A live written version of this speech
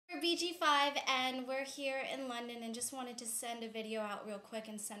BG5 and we're here in London and just wanted to send a video out real quick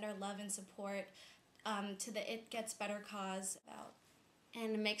and send our love and support to the It Gets Better cause.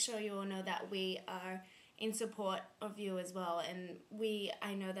 And make sure you all know that we are in support of you as well. And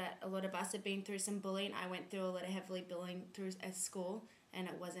I know that a lot of us have been through some bullying. I went through a lot of heavily bullying through at school, and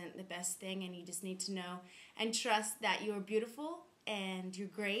it wasn't the best thing, and you just need to know and trust that you're beautiful and you're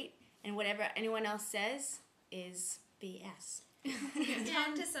great, and whatever anyone else says is BS.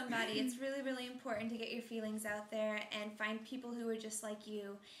 Talk to somebody. It's really, really important to get your feelings out there and find people who are just like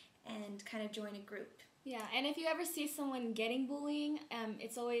you and kind of join a group. Yeah, and if you ever see someone getting bullying,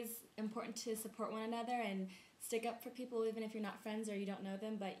 it's always important to support one another and stick up for people even if you're not friends or you don't know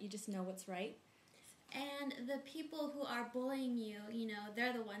them, but you just know what's right. And the people who are bullying you,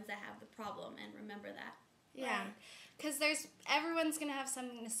 they're the ones that have the problem, and remember that. Yeah, because everyone's going to have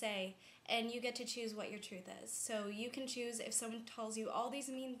something to say, and you get to choose what your truth is. So you can choose if someone tells you all these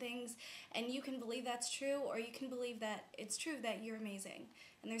mean things, and you can believe that's true, or you can believe that it's true, that you're amazing,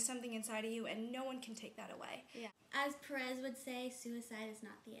 and there's something inside of you, and no one can take that away. Yeah. As Perez would say, suicide is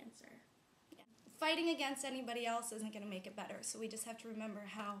not the answer. Fighting against anybody else isn't going to make it better, so we just have to remember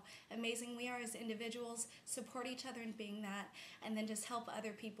how amazing we are as individuals, support each other in being that, and then just help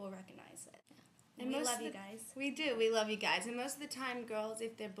other people recognize it. And we love you guys. We do. We love you guys. And most of the time, girls,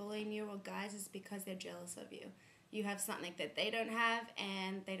 if they're bullying you, or guys, it's because they're jealous of you. You have something that they don't have,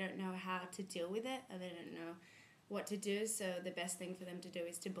 and they don't know how to deal with it, or they don't know what to do, so the best thing for them to do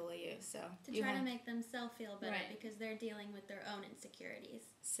is to bully you. So to try to make themselves feel better, because they're dealing with their own insecurities.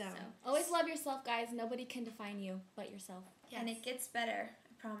 So always love yourself, guys. Nobody can define you but yourself. Yes. And it gets better.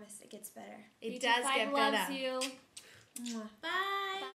 I promise, it gets better. It does get better. Loves you. Bye.